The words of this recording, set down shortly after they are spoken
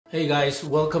Hey guys,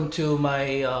 welcome to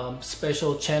my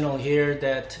special channel here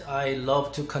that I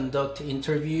love to conduct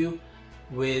interview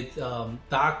with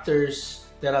doctors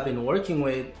that I've been working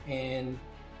with and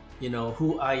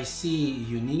who I see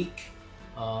unique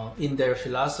in their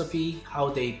philosophy, how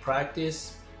they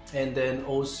practice, and then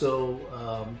also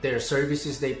their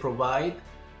services they provide.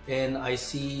 And I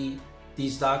see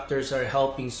these doctors are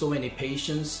helping so many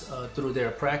patients through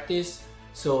their practice.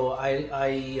 So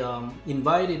I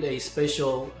invited a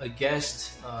special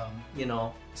guest,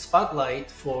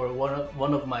 spotlight for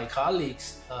one of my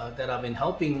colleagues that I've been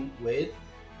helping with,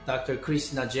 Dr.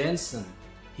 Kristina Janson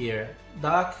here.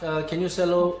 Doc, can you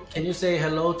say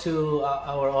hello to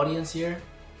our audience here?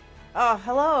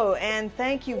 Hello, and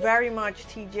thank you very much,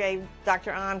 TJ,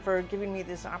 Dr. An, for giving me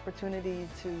this opportunity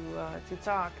to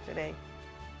talk today.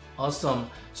 Awesome.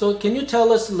 So can you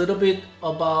tell us a little bit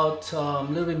about a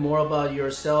little bit more about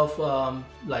yourself, kind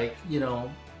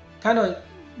of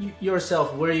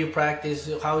yourself, where you practice,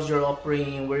 how's your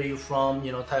upbringing, where are you from,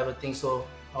 type of thing, so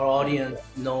our audience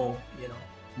know,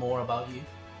 more about you.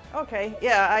 Okay,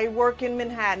 yeah, I work in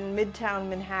Manhattan, Midtown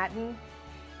Manhattan,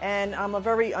 and I'm a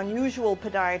very unusual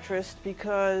podiatrist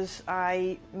because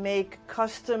I make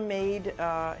custom-made,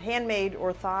 handmade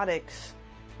orthotics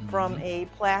from a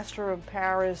plaster of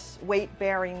Paris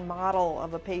weight-bearing model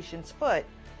of a patient's foot.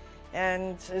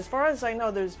 And as far as I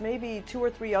know, there's maybe 2 or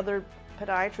 3 other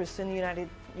podiatrists in the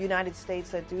United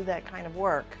States that do that kind of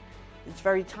work. It's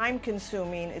very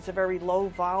time-consuming. It's a very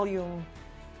low-volume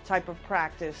type of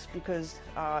practice because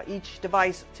each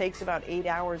device takes about 8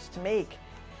 hours to make.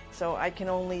 So I can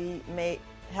only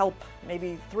help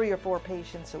maybe 3 or 4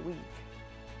 patients a week.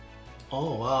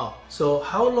 Oh, wow. So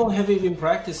how long have you been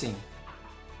practicing?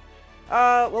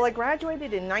 Well, I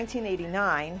graduated in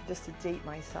 1989, just to date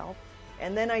myself,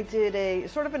 and then I did a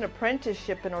sort of an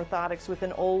apprenticeship in orthotics with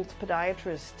an old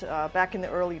podiatrist back in the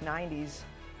early 90s.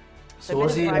 So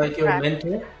was he like your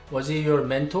mentor? Was he your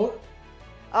mentor?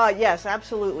 Yes,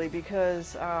 absolutely,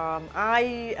 because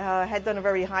I had done a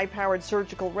very high-powered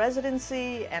surgical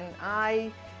residency, and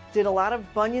I did a lot of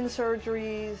bunion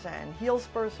surgeries and heel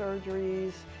spur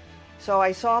surgeries. So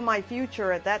I saw my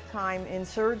future at that time in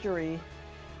surgery.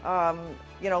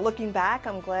 Looking back,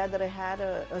 I'm glad that I had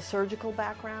a surgical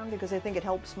background because I think it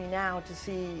helps me now to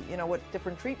see, what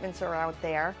different treatments are out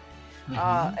there.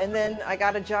 And then I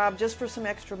got a job just for some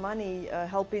extra money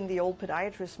helping the old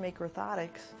podiatrist make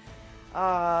orthotics.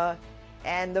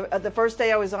 And the first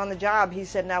day I was on the job, he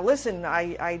said, "Now listen,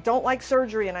 I don't like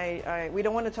surgery, and we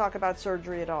don't want to talk about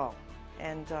surgery at all."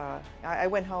 And I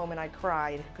went home and I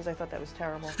cried because I thought that was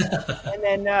terrible.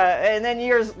 and then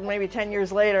maybe 10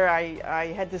 years later,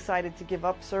 I had decided to give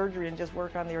up surgery and just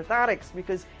work on the orthotics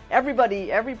because every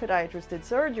podiatrist did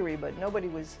surgery, but nobody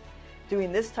was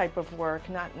doing this type of work,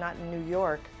 not in New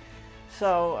York.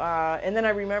 So, and then I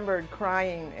remembered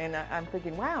crying, and I'm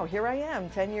thinking, wow, here I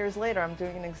am, 10 years later, I'm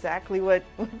doing exactly what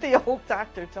the old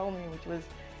doctor told me, which was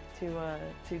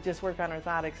to just work on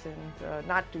orthotics and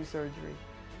not do surgery.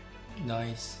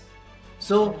 Nice.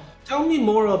 So tell me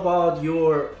more about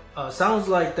your, sounds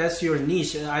like that's your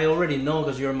niche. I already know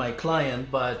because you're my client,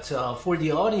 but for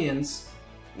the audience,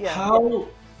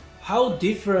 how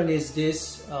different is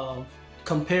this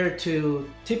compared to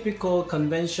typical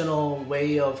conventional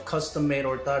way of custom-made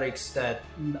orthotics that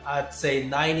I'd say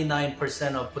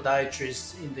 99% of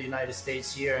podiatrists in the United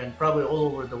States here and probably all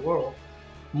over the world,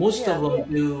 most of them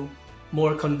do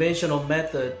more conventional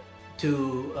method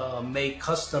to make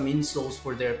custom insoles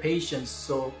for their patients.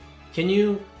 So can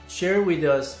you share with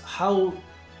us how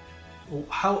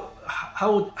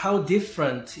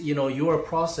different your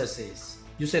process is?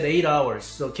 You said 8 hours,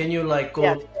 so can you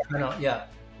go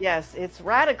Yes, it's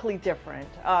radically different.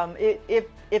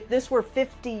 If this were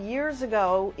 50 years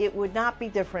ago, it would not be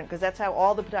different because that's how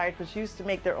all the podiatrists used to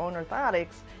make their own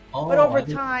orthotics. But over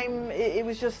time, it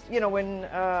was just, when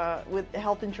with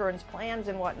health insurance plans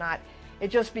and whatnot, it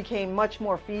just became much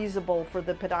more feasible for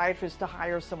the podiatrist to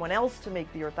hire someone else to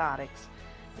make the orthotics.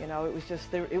 It was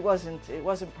just, it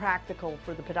wasn't practical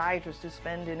for the podiatrist to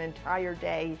spend an entire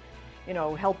day,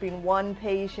 helping one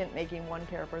patient making one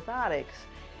pair of orthotics.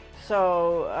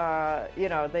 So,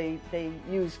 they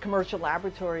use commercial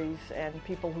laboratories and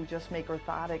people who just make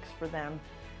orthotics for them.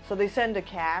 So they send a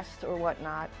cast or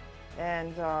whatnot,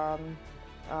 and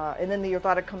then the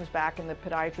orthotic comes back and the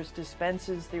podiatrist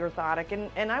dispenses the orthotic.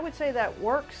 And I would say that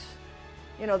works,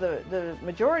 the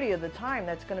majority of the time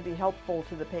that's going to be helpful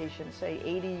to the patient, say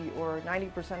 80 or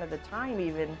 90% of the time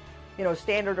even,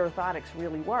 standard orthotics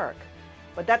really work.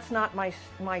 But that's not my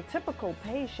typical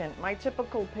patient. My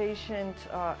typical patient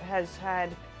has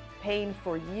had pain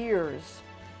for years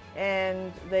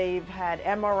and they've had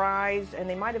MRIs, and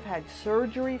they might have had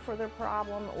surgery for their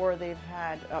problem, or they've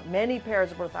had many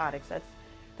pairs of orthotics.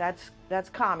 That's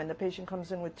common. The patient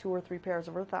comes in with 2 or 3 pairs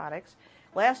of orthotics.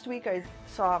 Last week I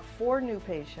saw 4 new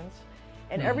patients,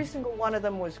 and every single one of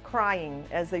them was crying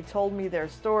as they told me their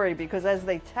story, because as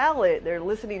they tell it, they're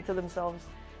listening to themselves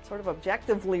sort of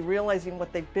objectively, realizing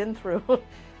what they've been through.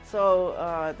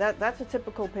 So that's a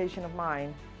typical patient of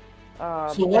mine.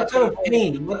 So what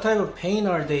type of pain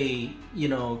are they,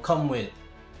 come with?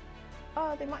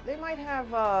 They might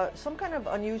have some kind of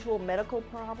unusual medical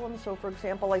problem. So, for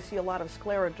example, I see a lot of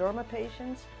scleroderma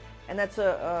patients, and that's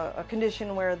a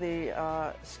condition where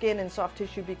the skin and soft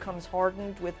tissue becomes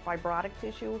hardened with fibrotic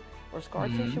tissue or scar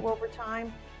tissue over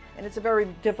time, and it's a very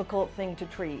difficult thing to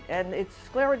treat. And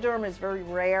scleroderma is very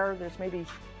rare. There's maybe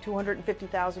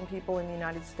 250,000 people in the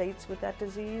United States with that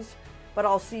disease. But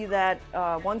I'll see that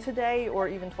once a day or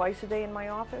even twice a day in my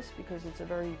office, because it's a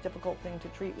very difficult thing to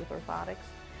treat with orthotics.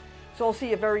 So I'll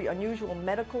see a very unusual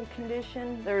medical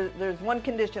condition. There's one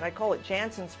condition, I call it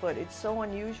Janson's foot. It's so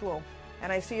unusual,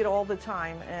 and I see it all the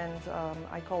time, and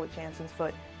I call it Janson's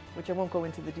foot, which I won't go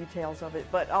into the details of it,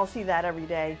 but I'll see that every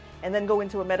day, and then go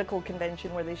into a medical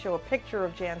convention where they show a picture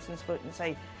of Janson's foot and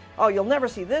say, oh, you'll never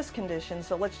see this condition,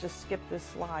 so let's just skip this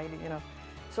slide,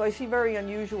 So I see very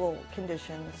unusual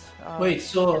conditions. Wait,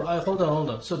 so hold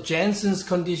on. So Janson's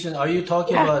condition, are you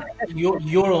talking about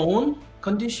your own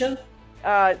condition?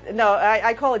 No,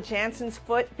 I call it Janson's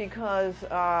foot because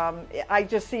I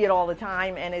just see it all the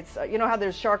time, and it's, how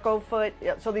there's Charcot foot?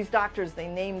 So these doctors, they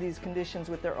name these conditions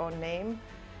with their own name.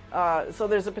 So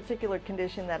there's a particular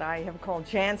condition that I have called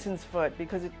Janson's foot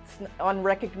because it's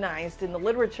unrecognized in the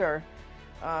literature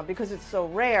because it's so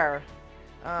rare.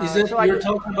 Is it you're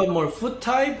talking about more foot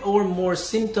type or more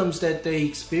symptoms that they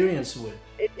experience with?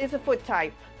 It is a foot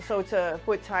type. So it's a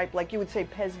foot type, like you would say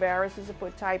Pes varus is a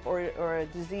foot type, or a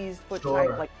diseased foot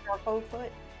type like Charcot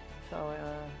foot. So,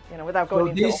 without going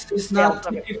into this is not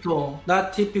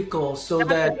typical, so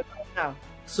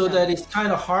that it's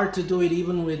kind of hard to do it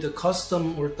even with the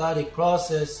custom orthotic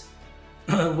process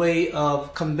way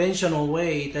of conventional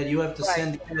way that you have to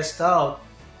send the test out,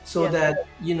 so that,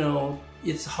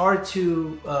 it's hard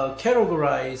to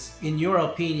categorize, in your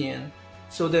opinion,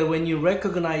 so that when you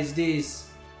recognize this,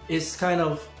 it's kind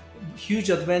of huge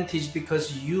advantage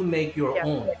because you make your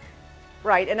own.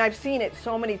 Right, and I've seen it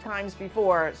so many times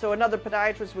before. So another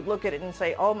podiatrist would look at it and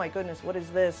say, oh my goodness, what is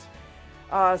this?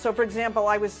 So for example,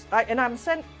 I'm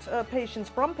sent patients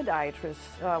from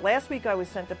podiatrists. Last week I was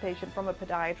sent a patient from a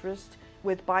podiatrist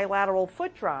with bilateral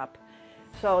foot drop.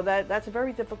 So that's a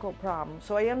very difficult problem.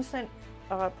 So I am sent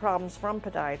problems from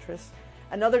podiatrists.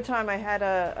 Another time I had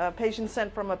a patient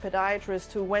sent from a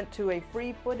podiatrist who went to a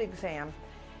free foot exam,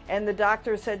 and the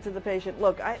doctor said to the patient,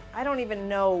 look, I don't even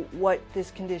know what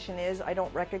this condition is. I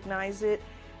don't recognize it,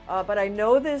 but I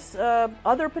know this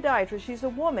other podiatrist. She's a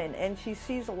woman, and she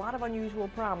sees a lot of unusual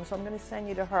problems, so I'm going to send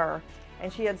you to her.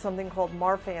 And she had something called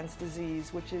Marfan's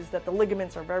disease, which is that the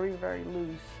ligaments are very, very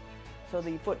loose. So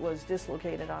the foot was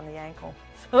dislocated on the ankle.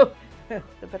 So the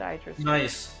podiatrist didn't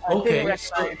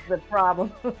recognize the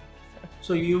problem.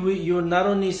 So you're not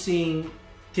only seeing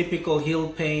typical heel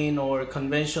pain or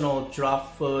conventional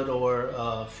drop foot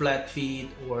or flat feet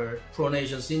or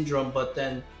pronation syndrome, but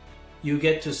then you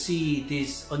get to see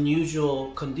these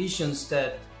unusual conditions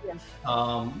that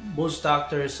most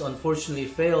doctors unfortunately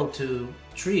fail to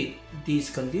treat, these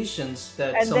conditions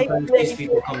that and sometimes these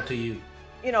people come to you.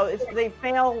 They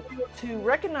fail to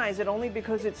recognize it only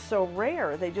because it's so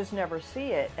rare. They just never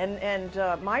see it. And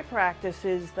my practice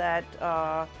is that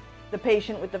the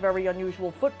patient with the very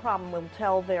unusual foot problem will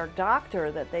tell their doctor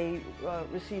that they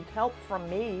received help from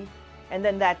me, and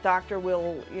then that doctor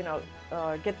will,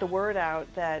 get the word out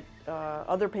that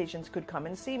other patients could come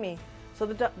and see me. So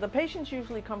the patients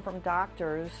usually come from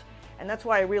doctors, and that's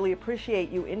why I really appreciate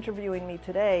you interviewing me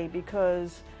today,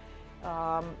 because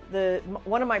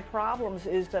one of my problems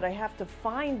is that I have to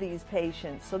find these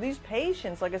patients. So these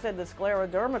patients, like I said, the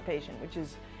scleroderma patient, which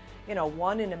is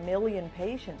 1 in a million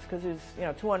patients, because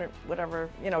there's 200 whatever,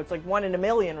 it's like 1 in a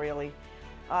million really.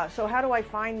 So how do I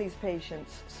find these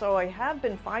patients? So I have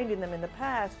been finding them in the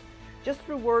past just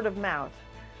through word of mouth.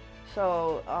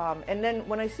 So and then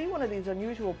when I see one of these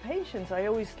unusual patients, I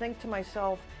always think to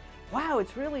myself, wow,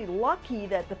 it's really lucky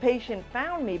that the patient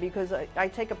found me, because I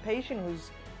take a patient who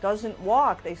doesn't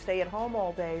walk, they stay at home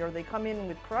all day, or they come in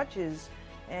with crutches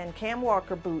and cam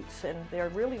walker boots, and they're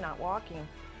really not walking.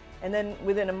 And then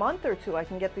within a month or two, I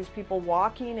can get these people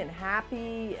walking and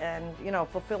happy and,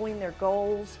 fulfilling their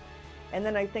goals. And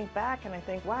then I think back and I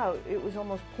think, wow, it was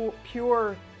almost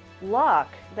pure luck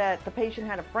that the patient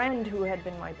had a friend who had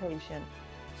been my patient.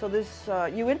 So this,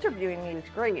 you interviewing me is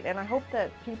great, and I hope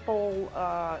that people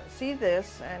see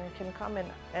this and can come in,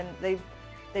 and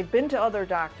they've been to other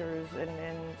doctors and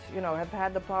you know, have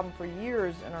had the problem for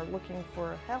years and are looking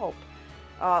for help.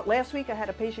 Last week I had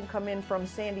a patient come in from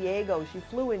San Diego. She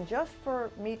flew in just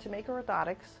for me to make her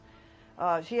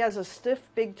orthotics. She has a stiff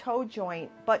big toe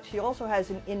joint, but she also has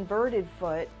an inverted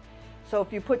foot. So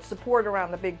if you put support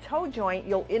around the big toe joint,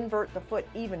 you'll invert the foot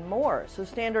even more. So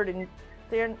standard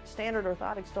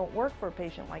orthotics don't work for a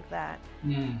patient like that.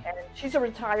 And she's a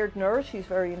retired nurse. She's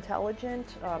very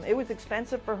intelligent. It was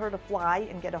expensive for her to fly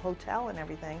and get a hotel and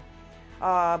everything,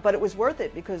 but it was worth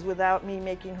it because without me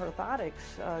making her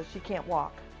orthotics, she can't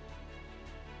walk.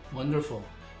 Wonderful.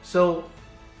 So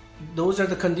those are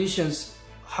the conditions.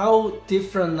 How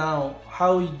different now?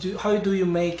 How do you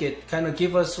make it? Kind of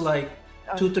give us like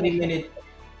 2-3 minute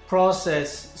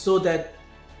process so that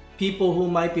people who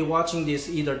might be watching this,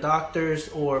 either doctors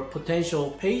or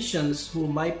potential patients who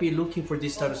might be looking for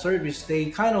this type of service, they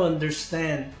kind of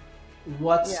understand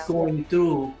what's going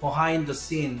through behind the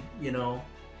scene, you know,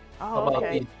 about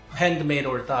the handmade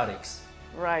orthotics.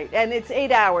 Right, and it's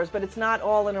 8 hours, but it's not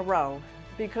all in a row.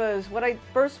 Because when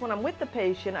I'm with the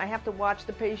patient, I have to watch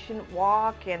the patient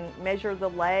walk and measure the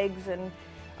legs and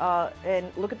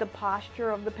look at the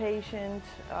posture of the patient.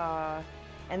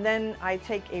 And then I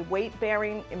take a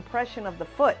weight-bearing impression of the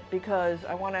foot because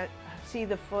I want to see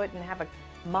the foot and have a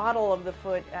model of the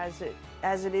foot as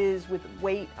it is with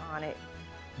weight on it,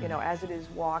 you know, as it is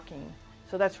walking.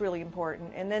 So that's really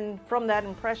important. And then from that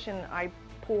impression, I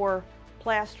pour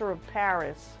plaster of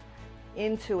Paris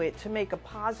into it to make a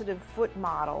positive foot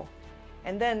model.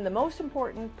 And then the most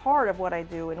important part of what I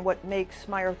do and what makes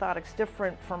my orthotics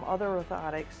different from other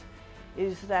orthotics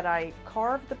is that I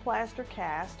carve the plaster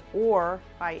cast, or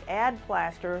I add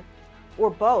plaster, or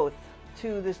both,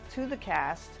 to the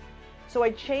cast. So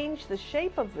I change the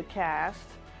shape of the cast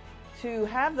to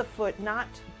have the foot not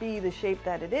be the shape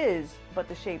that it is, but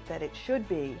the shape that it should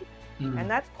be. And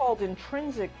that's called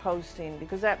intrinsic posting,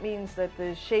 because that means that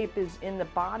the shape is in the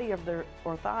body of the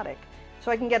orthotic.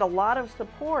 So I can get a lot of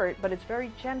support, but it's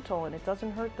very gentle and it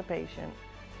doesn't hurt the patient.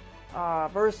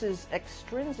 Versus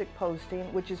extrinsic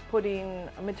posting, which is putting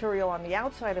a material on the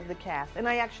outside of the cast. And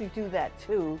I actually do that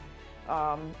too,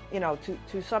 you know,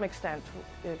 to some extent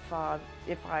if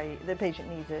the patient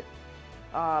needs it.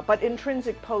 But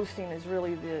intrinsic posting is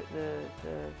really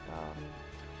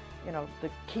you know, the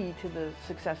key to the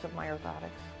success of my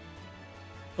orthotics.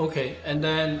 Okay, and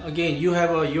then again, you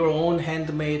have your own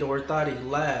handmade orthotic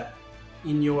lab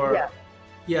in your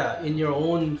in your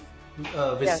own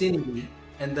vicinity.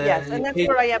 And then and that's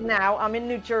where I am now. I'm in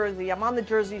New Jersey. I'm on the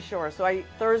Jersey Shore. So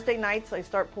Thursday nights I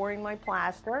start pouring my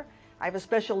plaster. I have a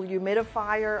special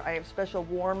humidifier. I have special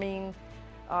warming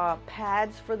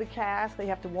pads for the cast. They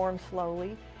have to warm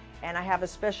slowly. And I have a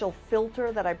special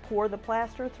filter that I pour the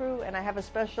plaster through, and I have a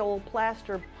special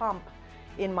plaster pump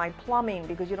in my plumbing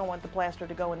because you don't want the plaster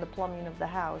to go in the plumbing of the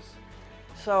house.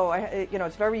 So you know,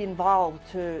 it's very involved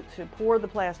to pour the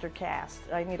plaster cast.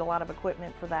 I need a lot of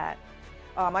equipment for that.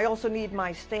 I also need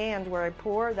my stand where I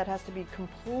pour. That has to be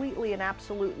completely and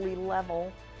absolutely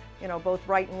level, you know, both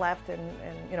right and left and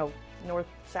you know, north,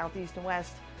 south, east, and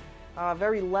west.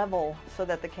 Very level so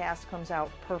that the cast comes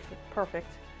out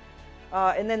perfect.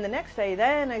 And then the next day,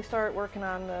 then I start working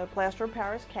on the plaster of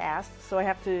Paris cast. So I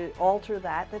have to alter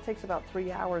that. That takes about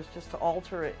 3 hours just to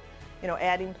alter it. You know,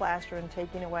 adding plaster and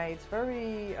taking away. It's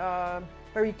very,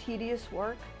 very tedious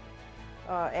work.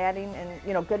 Adding and,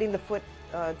 you know, getting the foot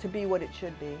to be what it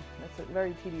should be. That's a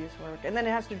very tedious work. And then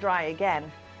it has to dry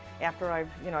again after I've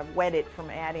wet it from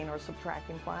adding or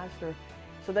subtracting plaster.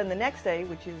 So then the next day,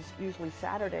 which is usually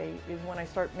Saturday, is when I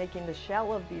start making the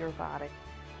shell of the orthotic.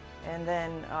 And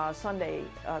then Sunday,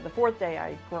 the fourth day,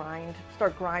 I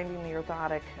start grinding the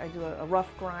orthotic. I do a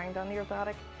rough grind on the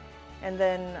orthotic. And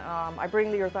then I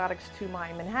bring the orthotics to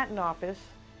my Manhattan office,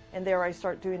 and there I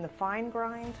start doing the fine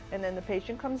grind. And then the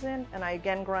patient comes in, and I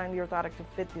again grind the orthotic to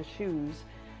fit the shoes.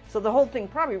 So the whole thing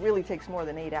probably really takes more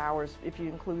than 8 hours if you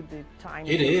include the time.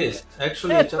 It is.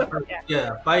 Actually,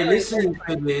 by listening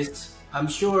to this, I'm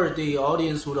sure the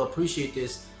audience would appreciate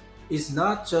this. It's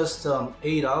not just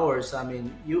 8 hours. I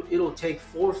mean, it'll take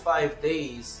 4 or 5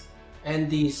 days, and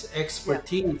these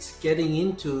expertise getting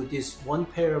into this one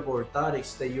pair of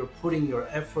orthotics that you're putting your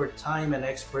effort, time, and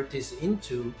expertise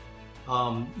into.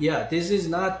 This is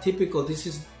not typical. This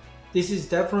is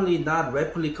definitely not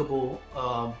replicable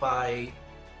by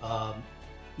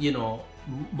you know,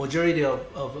 majority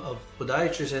of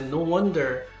podiatrists, and no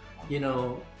wonder, you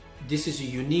know, this is a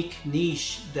unique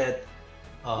niche that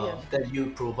that you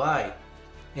provide.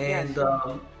 And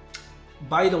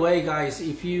by the way, guys,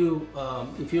 if you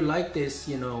like this,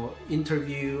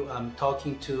 interview, I'm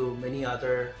talking to many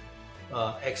other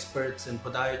experts and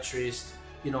podiatrists.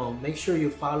 Make sure you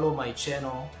follow my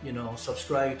channel.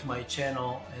 Subscribe to my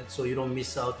channel, and so you don't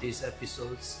miss out these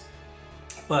episodes.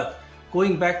 But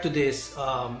going back to this,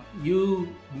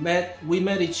 we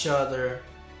met each other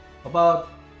about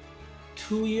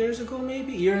 2 years ago,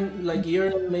 maybe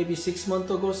maybe 6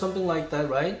 months ago, something like that,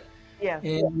 right? Yeah.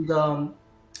 And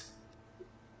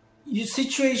your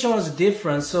situation was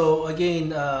different. So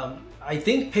again, I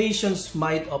think patients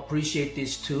might appreciate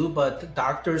this too, but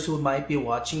doctors who might be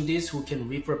watching this, who can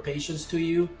refer patients to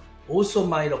you, also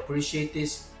might appreciate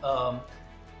this.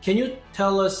 Can you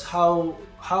tell us how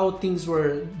things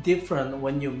were different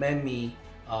when you met me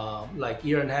like 1.5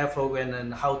 years ago,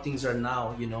 and how things are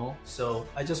now, So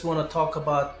I just want to talk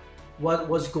about what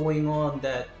was going on,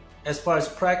 that as far as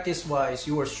practice-wise,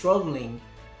 you were struggling.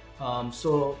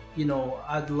 So,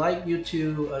 I'd like you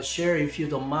to share, if you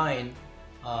don't mind,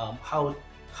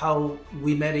 how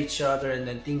we met each other and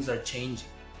then things are changing.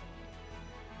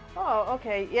 Oh,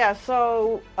 okay. Yeah.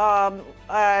 So,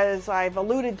 as I've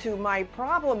alluded to, my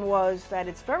problem was that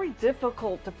it's very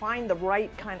difficult to find the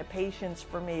right kind of patients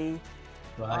for me.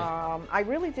 Right. I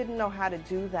really didn't know how to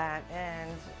do that,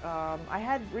 and I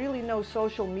had really no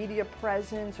social media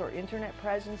presence or internet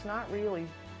presence, not really.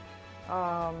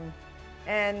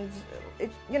 And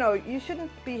you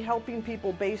shouldn't be helping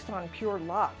people based on pure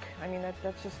luck. I mean,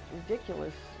 that's just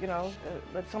ridiculous.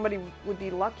 That somebody would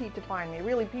be lucky to find me.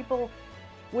 Really,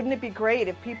 wouldn't it be great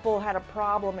if people had a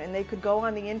problem and they could go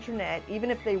on the internet,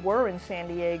 even if they were in San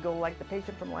Diego, like the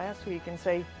patient from last week, and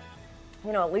say,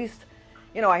 at least,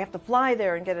 I have to fly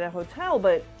there and get a hotel,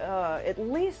 but at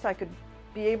least I could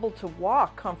be able to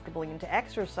walk comfortably and to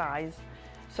exercise.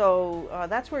 So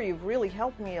that's where you've really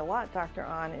helped me a lot, Dr.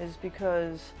 An, is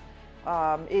because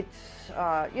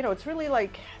it's really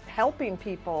like helping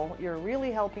people. You're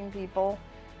really helping people,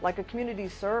 like a community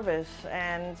service,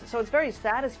 and so it's very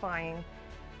satisfying,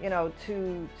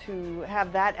 to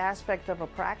have that aspect of a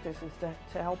practice, is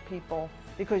to help people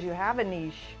because you have a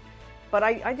niche. But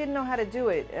I didn't know how to do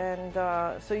it, and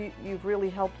so you've really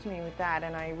helped me with that,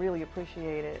 and I really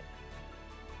appreciate it.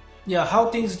 Yeah, how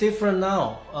things different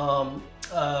now?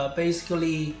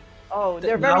 Basically. Oh,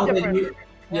 they're very different.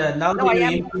 Now that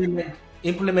you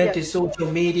implemented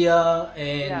social media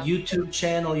and YouTube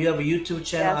channel, you have a YouTube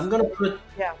channel. I'm gonna put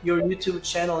your YouTube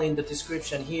channel in the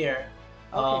description here,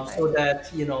 so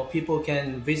that people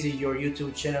can visit your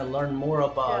YouTube channel, learn more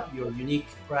about your unique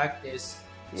practice.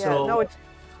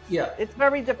 It's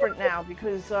very different now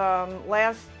because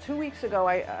last 2 weeks ago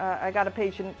I got a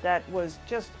patient that was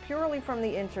just purely from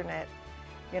the internet.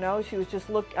 She was just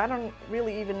I don't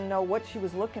really even know what she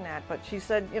was looking at, but she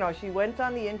said, she went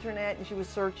on the internet and she was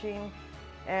searching,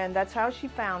 and that's how she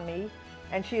found me.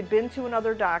 And she had been to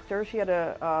another doctor. She had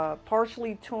a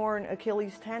partially torn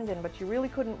Achilles tendon, but she really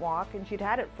couldn't walk, and she'd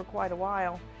had it for quite a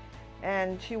while.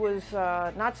 And she was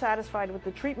not satisfied with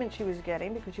the treatment she was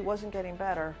getting because she wasn't getting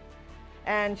better.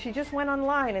 And she just went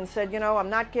online and said, I'm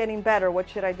not getting better, what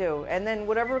should I do? And then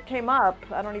whatever came up,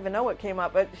 I don't even know what came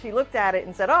up, but she looked at it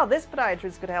and said, oh, this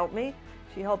podiatrist could help me.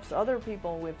 She helps other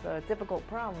people with difficult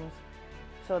problems.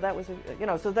 So that was,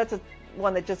 so that's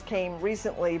one that just came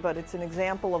recently, but it's an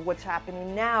example of what's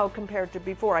happening now compared to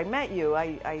before I met you.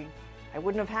 I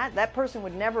wouldn't have had, that person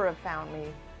would never have found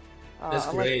me That's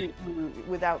great.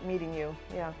 Without meeting you.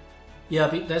 Yeah. Yeah,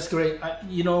 that's great.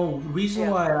 Reason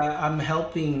why I'm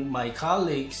helping my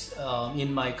colleagues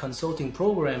in my consulting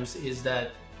programs is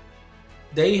that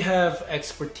they have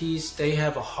expertise, they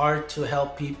have a heart to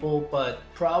help people, but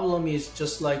problem is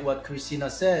just like what Kristina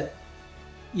said,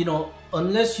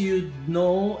 unless you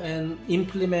know and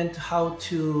implement how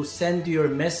to send your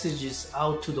messages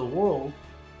out to the world,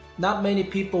 not many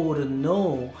people would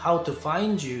know how to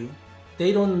find you.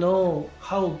 They don't know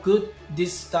how good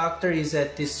this doctor is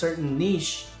at this certain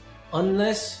niche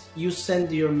unless you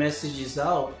send your messages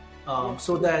out.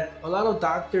 So that a lot of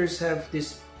doctors have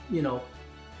this,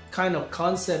 kind of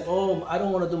concept, oh, I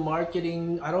don't want to do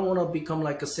marketing, I don't want to become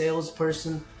like a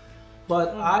salesperson.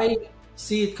 But I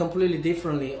see it completely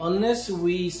differently. Unless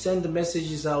we send the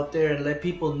messages out there and let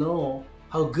people know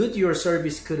how good your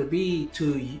service could be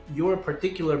to your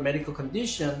particular medical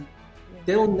condition,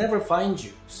 they'll never find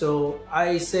you. So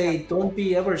I say, don't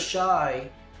be ever shy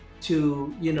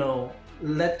to,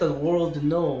 let the world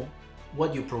know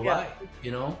what you provide,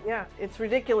 Yeah, it's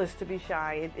ridiculous to be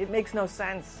shy. It makes no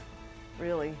sense,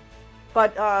 really.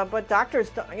 But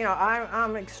doctors,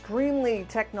 I'm extremely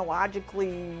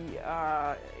technologically,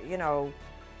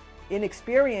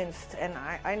 inexperienced, and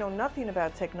I know nothing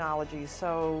about technology.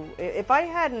 So if I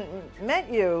hadn't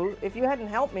met you, if you hadn't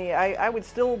helped me, I would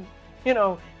still, you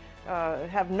know,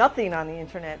 have nothing on the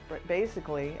internet,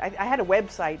 basically. I had a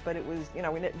website, but it was, you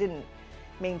know, we didn't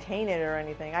maintain it or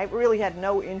anything. I really had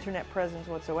no internet presence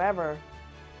whatsoever.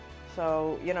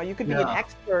 So, you know, you could be an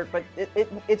expert, but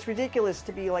it's ridiculous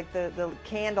to be like the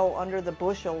candle under the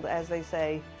bushel, as they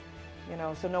say, you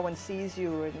know, so no one sees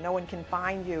you and no one can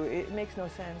find you. It makes no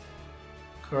sense.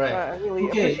 Correct. I really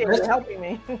appreciate you helping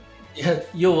me. Yeah,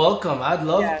 you're welcome. I'd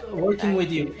love working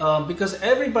with you because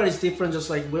everybody's different, just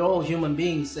like we're all human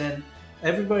beings, and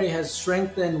everybody has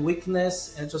strength and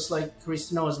weakness, and just like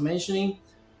Kristina was mentioning.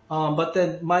 But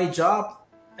then my job,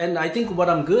 and I think what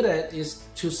I'm good at, is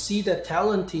to see the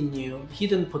talent in you,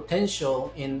 hidden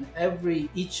potential in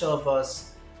each of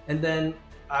us, and then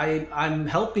I'm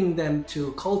helping them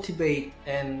to cultivate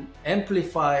and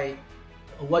amplify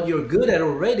what you're good at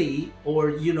already,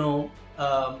 or you know.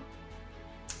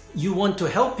 You want to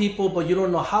help people, but you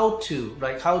don't know how to,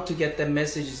 like how to get the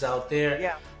messages out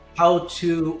there, how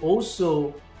to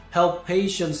also help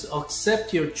patients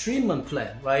accept your treatment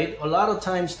plan, right? A lot of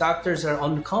times doctors are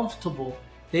uncomfortable.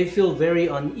 They feel very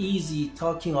uneasy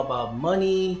talking about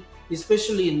money,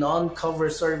 especially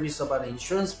non-covered service about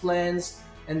insurance plans.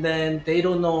 And then they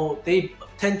don't know, they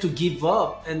tend to give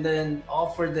up and then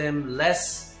offer them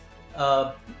less,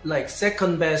 like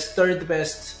second best, third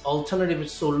best alternative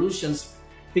solutions,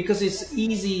 because it's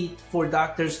easy for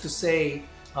doctors to say,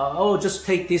 oh, just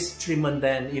take this treatment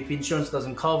then if insurance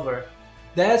doesn't cover.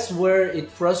 That's where it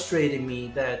frustrated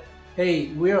me that,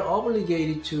 hey, we're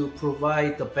obligated to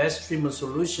provide the best treatment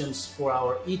solutions for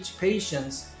our each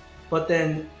patients. But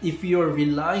then if you're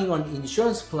relying on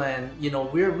insurance plan, you know,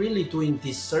 we're really doing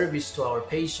disservice to our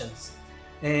patients.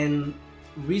 And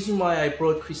reason why I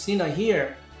brought Kristina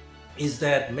here is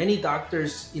that many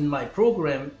doctors in my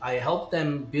program, I help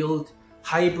them build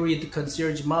hybrid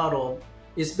concierge model.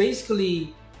 Is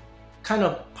basically kind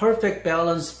of perfect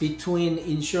balance between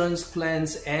insurance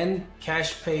plans and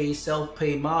cash pay,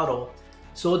 self-pay model,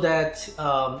 so that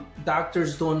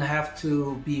doctors don't have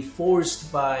to be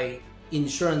forced by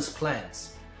insurance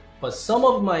plans. But some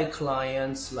of my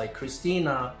clients, like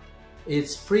Kristina,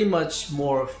 it's pretty much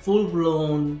more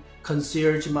full-blown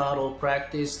concierge model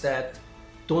practice that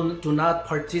do not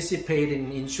participate in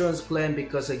insurance plan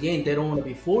because, again, they don't want to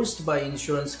be forced by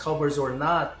insurance covers or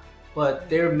not, but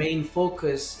their main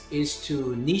focus is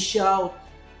to niche out,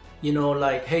 you know,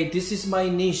 like, hey, this is my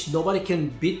niche, nobody can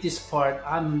beat this part,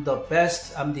 I'm the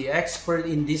best, I'm the expert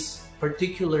in this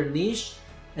particular niche,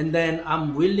 and then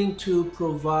I'm willing to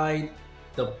provide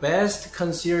the best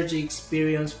concierge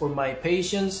experience for my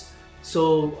patients.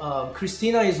 So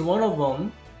Kristina is one of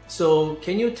them. So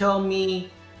can you tell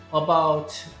me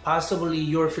about possibly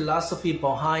your philosophy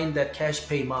behind that cash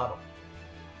pay model?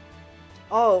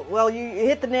 Oh, well, you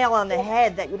hit the nail on the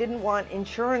head that you didn't want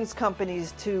insurance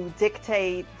companies to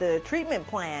dictate the treatment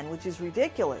plan, which is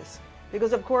ridiculous.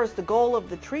 Because, of course, the goal of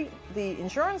the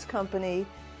insurance company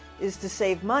is to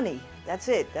save money. That's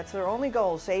it. That's their only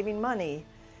goal, saving money.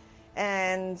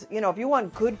 And, you know, if you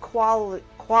want good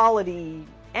quality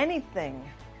anything,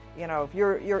 you know, if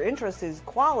your interest is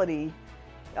quality,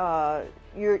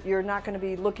 you're not going to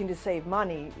be looking to save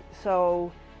money.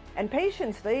 So, and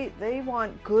patients, they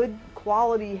want good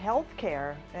quality health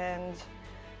care. And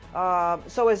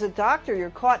so as a doctor, you're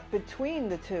caught between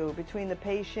the two, between the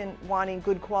patient wanting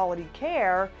good quality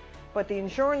care, but the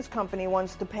insurance company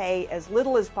wants to pay as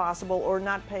little as possible or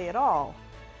not pay at all.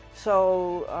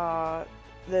 So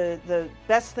the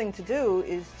best thing to do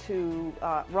is to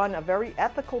run a very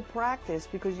ethical practice,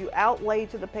 because you outlay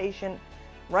to the patient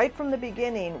right from the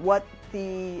beginning what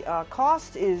the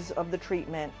cost is of the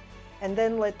treatment, and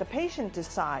then let the patient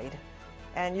decide.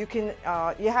 And you can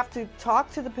you have to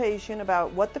talk to the patient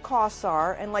about what the costs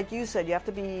are, and like you said, you have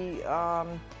to be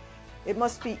it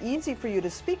must be easy for you to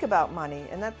speak about money,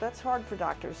 and that's hard for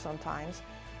doctors sometimes.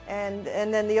 And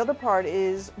then the other part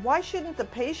is, why shouldn't the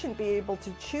patient be able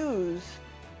to choose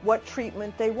what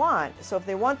treatment they want? So if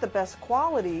they want the best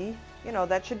quality, you know,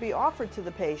 that should be offered to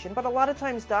the patient. But a lot of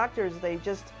times doctors, they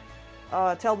just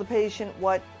tell the patient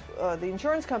what the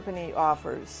insurance company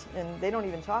offers, and they don't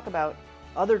even talk about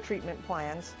other treatment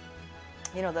plans,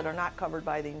 you know, that are not covered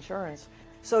by the insurance.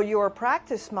 So your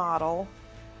practice model,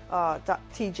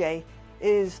 TJ,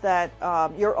 is that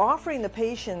you're offering the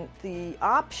patient the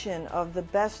option of the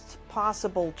best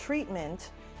possible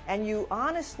treatment, and you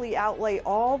honestly outlay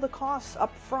all the costs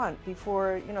up front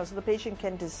before, you know, so the patient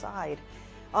can decide.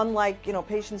 Unlike, you know,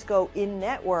 patients go in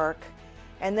network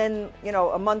And then, you know,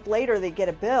 a month later they get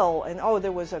a bill and, oh,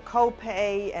 there was a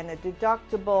copay and a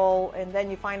deductible, and then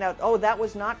you find out, oh, that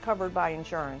was not covered by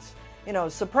insurance. You know,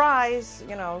 surprise,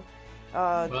 you know,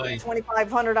 Right.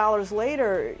 $2,500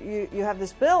 later, you have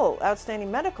this bill,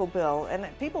 outstanding medical bill. And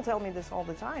people tell me this all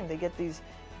the time. They get these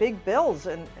big bills,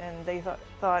 and they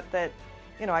thought that,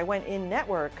 you know, I went in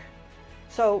network.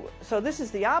 So this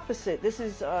is the opposite. This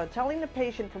is telling the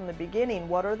patient from the beginning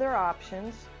what are their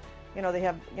options. You know, they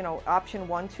have, you know, option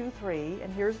 1, 2, 3,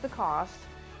 and here's the cost.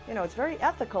 You know, it's very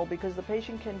ethical because the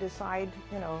patient can decide,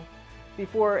 you know,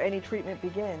 before any treatment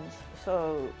begins.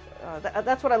 So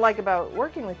that's what I like about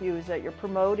working with you, is that you're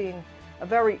promoting a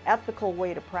very ethical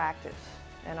way to practice.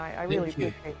 And I really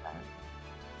appreciate that.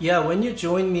 Yeah, when you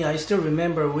joined me, I still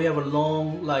remember we have a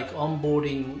long, like,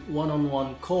 onboarding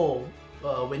one-on-one call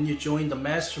when you joined the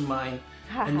mastermind.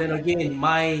 And then again,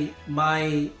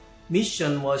 my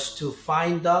mission was to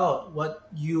find out what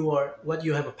you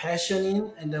have a passion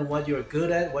in, and then what you're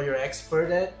good at, what you're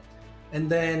expert at. And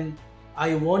then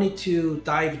I wanted to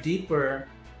dive deeper.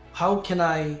 How can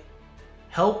I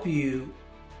help you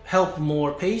help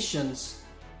more patients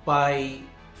by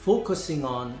focusing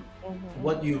on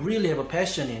what you really have a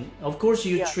passion in? Of course,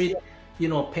 you treat, you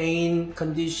know, pain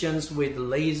conditions with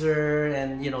laser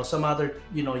and, you know, some other,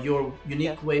 you know, your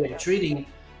unique way of treating.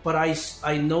 But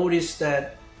I noticed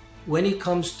that when it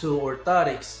comes to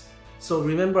orthotics, so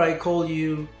remember I called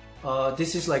you,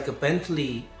 this is like a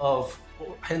Bentley of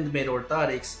handmade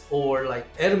orthotics, or like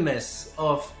Hermes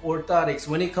of orthotics.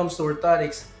 When it comes to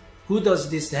orthotics, who does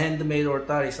this handmade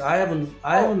orthotics? I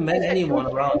haven't met anyone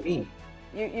around me.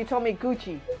 You told me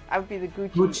Gucci. I would be the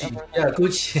Gucci. Gucci, yeah,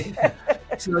 Gucci.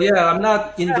 So yeah, I'm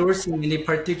not endorsing any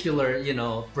particular, you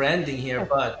know, branding here,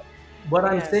 but what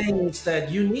I'm saying is that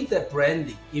you need that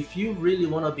branding if you really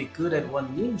want to be good at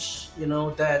one niche. You know,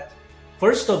 that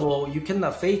first of all, you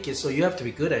cannot fake it, so you have to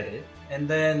be good at it. And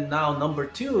then now number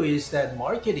 2 is that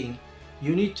marketing.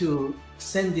 You need to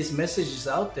send these messages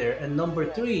out there. And number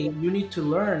 3, you need to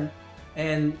learn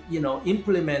and, you know,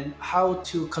 implement how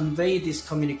to convey this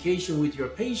communication with your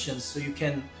patients, so you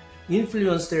can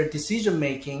influence their decision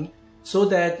making, so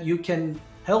that you can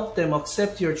help them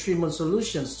accept your treatment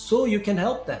solutions, so you can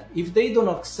help them. If they don't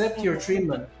accept your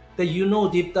treatment, that, you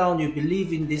know, deep down you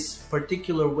believe in this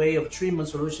particular way of treatment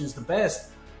solution is the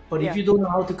best. But if you don't know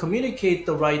how to communicate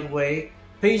the right way,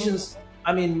 patients,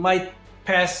 I mean, might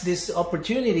pass this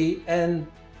opportunity, and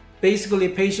basically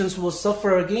patients will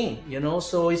suffer again, you know.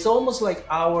 So it's almost like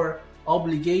our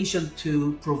obligation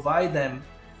to provide them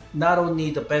not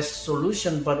only the best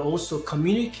solution, but also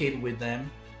communicate with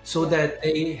them so that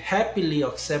they happily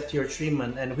accept your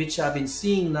treatment. And which I've been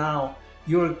seeing now,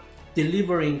 you're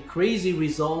delivering crazy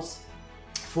results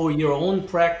for your own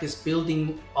practice,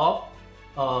 building up,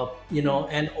 you know,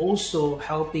 and also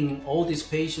helping all these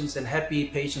patients and happy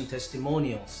patient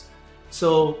testimonials.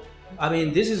 So, I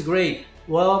mean, this is great.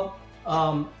 Well,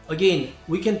 again,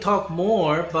 we can talk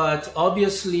more, but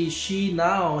obviously she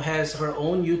now has her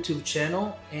own YouTube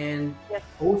channel. And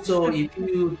also, if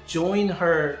you join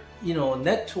her, you know,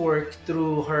 network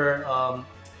through her,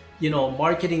 you know,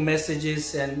 marketing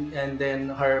messages and then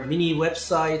her mini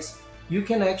websites, you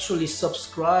can actually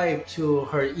subscribe to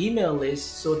her email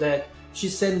list, so that she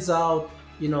sends out,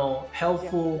 you know,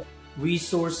 helpful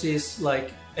resources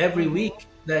like every week,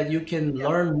 that you can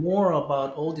learn more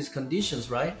about all these conditions,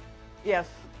 right? Yes,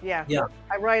 yeah.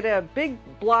 I write a big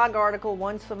blog article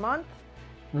once a month,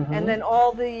 and then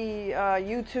all the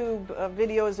YouTube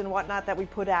videos and whatnot that we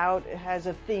put out has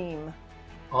a theme.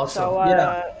 Awesome.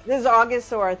 So this is August,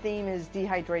 so our theme is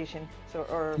dehydration. So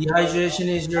dehydration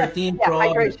is your theme for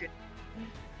August. Hydration.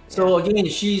 So again,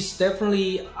 she's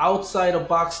definitely outside of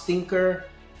box thinker,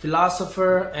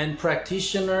 philosopher, and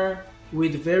practitioner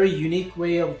with very unique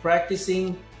way of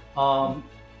practicing.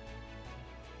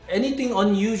 Anything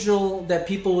unusual that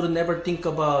people would never think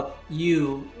about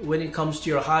you when it comes to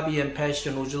your hobby and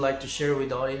passion, would you like to share with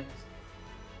the audience?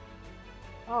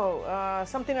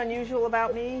 Something unusual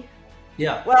about me?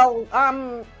 Yeah. Well,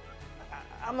 I'm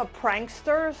a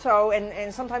prankster, so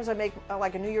and sometimes I make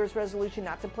like a New Year's resolution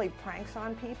not to play pranks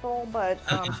on people, but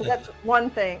so that's one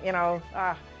thing, you know,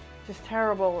 just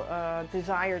terrible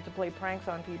desire to play pranks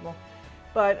on people.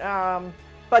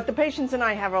 But the patients and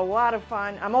I have a lot of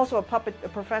fun. I'm also a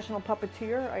professional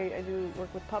puppeteer. I do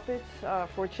work with puppets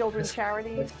for children's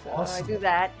charities. Awesome. I do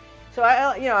that. So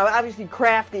I, you know, I'm obviously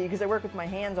crafty because I work with my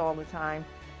hands all the time.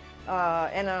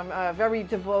 And I'm very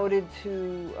devoted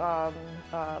to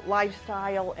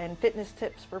lifestyle and fitness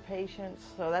tips for patients.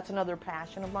 So that's another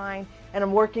passion of mine. And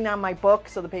I'm working on my book,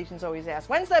 so the patients always ask,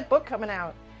 "When's that book coming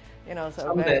out?" You know, so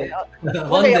someday.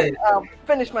 one day I'll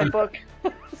finish my book.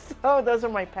 Oh, those are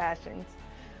my passions.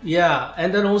 Yeah,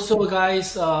 and then also,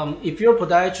 guys, if you're a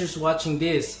podiatrist watching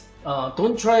this,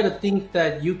 don't try to think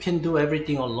that you can do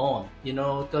everything alone. You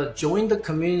know, join the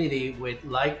community with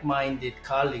like-minded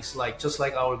colleagues, like just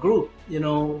like our group. You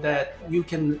know, that you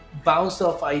can bounce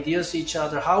off ideas each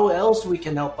other. How else we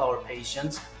can help our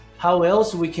patients? How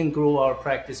else we can grow our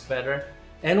practice better?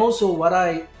 And also, what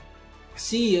I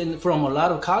see from a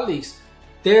lot of colleagues,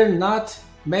 they're not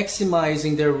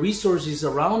maximizing their resources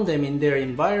around them in their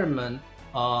environment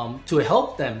to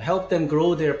help them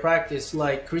grow their practice.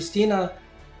 Like Kristina,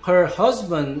 her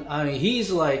husband, I mean,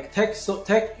 he's like tech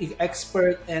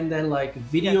expert, and then like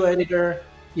video editor,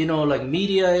 you know, like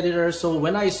media editor. So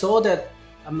when I saw that,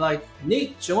 I'm like,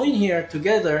 Nick, join here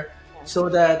together so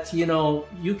that, you know,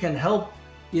 you can help,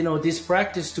 you know, this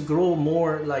practice to grow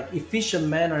more like efficient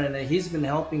manner. And he's been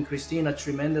helping Kristina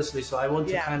tremendously. So I want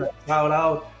to kind of shout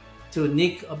out to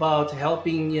Nick about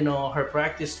helping, you know, her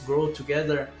practice to grow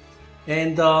together.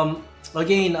 And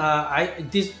again,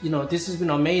 this has been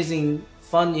an amazing,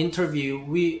 fun interview.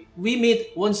 We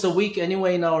meet once a week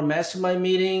anyway in our mastermind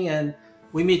meeting, and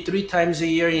we meet 3 times a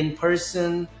year in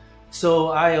person. So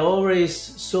I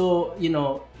always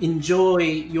enjoy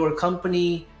your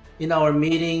company in our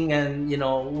meeting, and you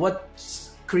know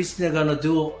what's Kristina gonna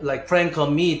do, like prank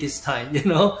on me this time, you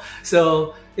know.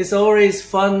 So it's always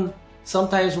fun.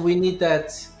 Sometimes we need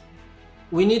that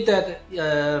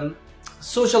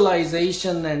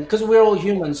socialization, and because we're all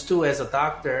humans too as a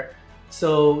doctor.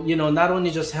 So, you know, not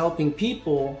only just helping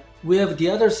people, we have the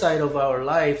other side of our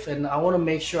life, and I want to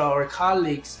make sure our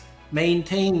colleagues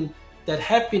maintain that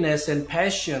happiness and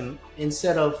passion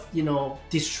instead of, you know,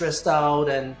 distressed out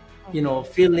and, you know,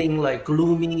 feeling like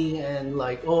gloomy and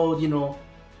like, oh, you know,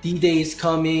 D-Day is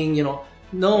coming, you know.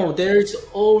 No, there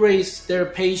are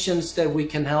patients that we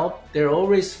can help. There are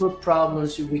always foot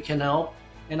problems we can help.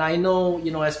 And I know,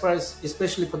 you know, as far as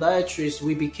especially podiatrists,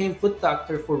 we became foot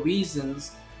doctor for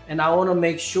reasons. And I want to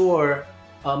make sure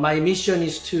my mission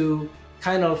is to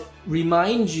kind of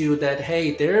remind you that,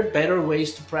 hey, there are better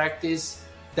ways to practice,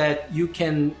 that you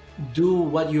can do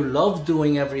what you love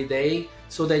doing every day,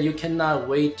 so that you cannot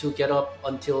wait to get up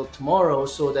until tomorrow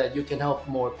so that you can help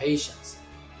more patients.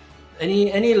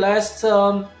 Any last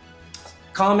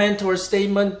comment or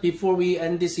statement before we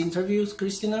end this interview,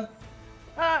 Kristina?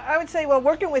 I would say, well,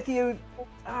 working with you,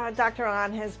 Dr.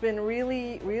 An, has been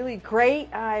really, really great.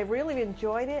 I really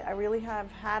enjoyed it. I really have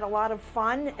had a lot of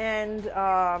fun. And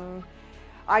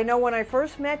I know when I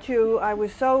first met you, I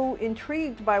was so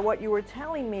intrigued by what you were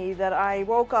telling me that I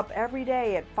woke up every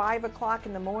day at 5 o'clock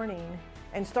in the morning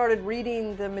and started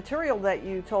reading the material that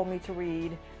you told me to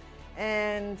read.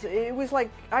 And it was like,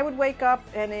 I would wake up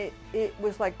and it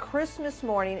was like Christmas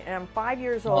morning, and I'm 5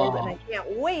 years old, and I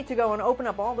can't wait to go and open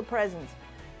up all the presents.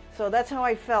 So that's how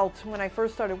I felt when I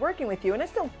first started working with you, and I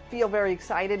still feel very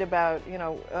excited about, you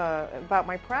know, about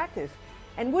my practice.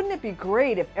 And wouldn't it be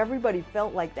great if everybody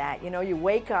felt like that? You know, you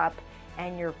wake up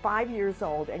and you're 5 years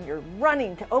old and you're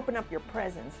running to open up your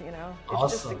presents, you know. It's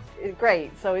awesome. Just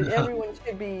great. So everyone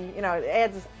should be, you know,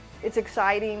 it's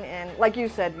exciting, and like you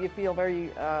said, you feel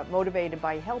very motivated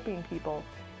by helping people.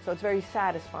 So it's very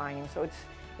satisfying. So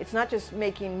it's not just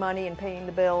making money and paying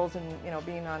the bills and, you know,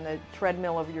 being on the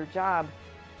treadmill of your job.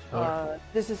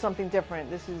 This is something different.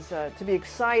 This is to be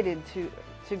excited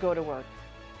to go to work.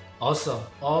 Awesome.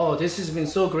 Oh, this has been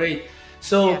so great.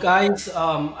 So guys,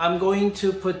 I'm going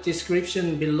to put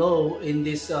description below in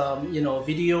this you know,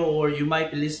 video, or you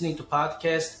might be listening to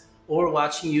podcast or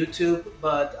watching YouTube,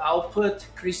 but I'll put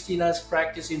Kristina's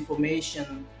practice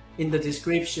information in the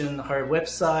description, her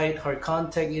website, her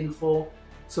contact info,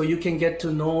 so you can get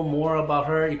to know more about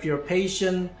her. If you're a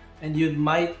patient and you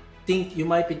might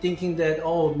be thinking that,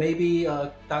 oh, maybe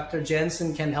Dr.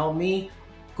 Janson can help me,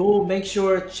 go make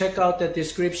sure, check out that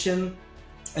description,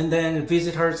 and then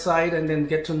visit her site and then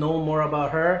get to know more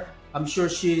about her. I'm sure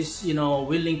she's, you know,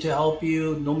 willing to help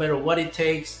you no matter what it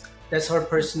takes. That's her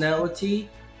personality.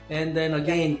 And then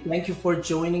again, thank you for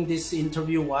joining this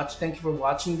interview. Thank you for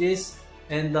watching this.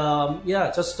 And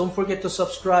yeah, just don't forget to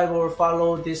subscribe or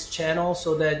follow this channel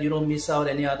so that you don't miss out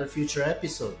any other future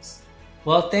episodes.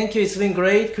 Well, thank you. It's been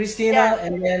great, Kristina.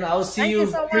 And then I'll see you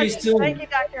so pretty soon. Thank you,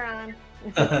 Dr. An.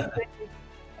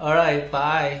 All right.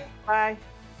 Bye. Bye.